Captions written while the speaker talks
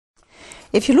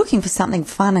If you're looking for something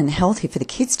fun and healthy for the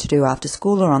kids to do after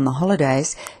school or on the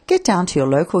holidays, get down to your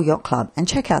local yacht club and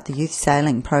check out the youth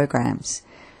sailing programs.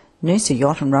 Noosa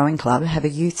Yacht and Rowing Club have a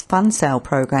youth fun sail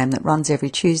program that runs every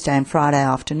Tuesday and Friday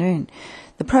afternoon.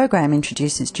 The program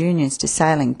introduces juniors to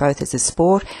sailing both as a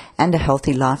sport and a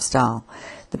healthy lifestyle.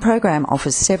 The program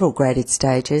offers several graded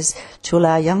stages to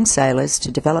allow young sailors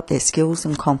to develop their skills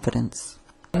and confidence.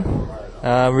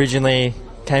 Originally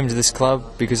came to this club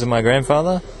because of my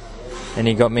grandfather, and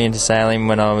he got me into sailing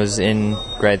when I was in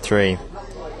grade 3,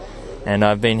 and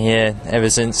I've been here ever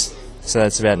since, so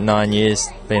that's about 9 years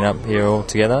been up here all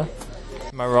together.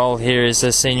 My role here is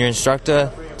a senior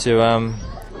instructor to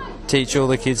teach all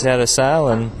the kids how to sail,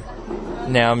 and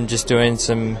now I'm just doing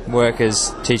some work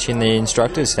as teaching the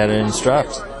instructors how to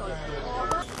instruct.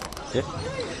 Yep.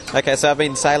 Okay, so I've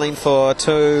been sailing for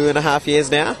 2.5 years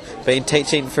now, been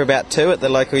teaching for about 2 at the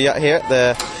local yacht here at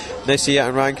the Noosa Yacht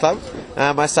and Rowing Club.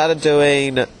 I started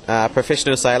doing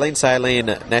professional sailing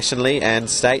nationally and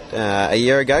state a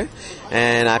year ago,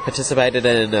 and I participated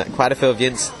in quite a few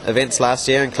events last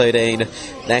year, including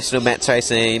national match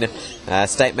racing,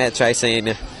 state match racing,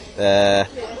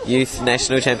 youth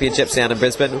national championships down in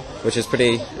Brisbane, which was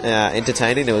pretty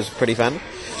entertaining. It was pretty fun.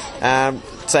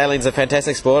 Sailing's a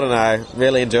fantastic sport and I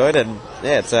really enjoyed it, and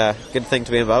yeah, it's a good thing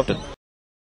to be involved in.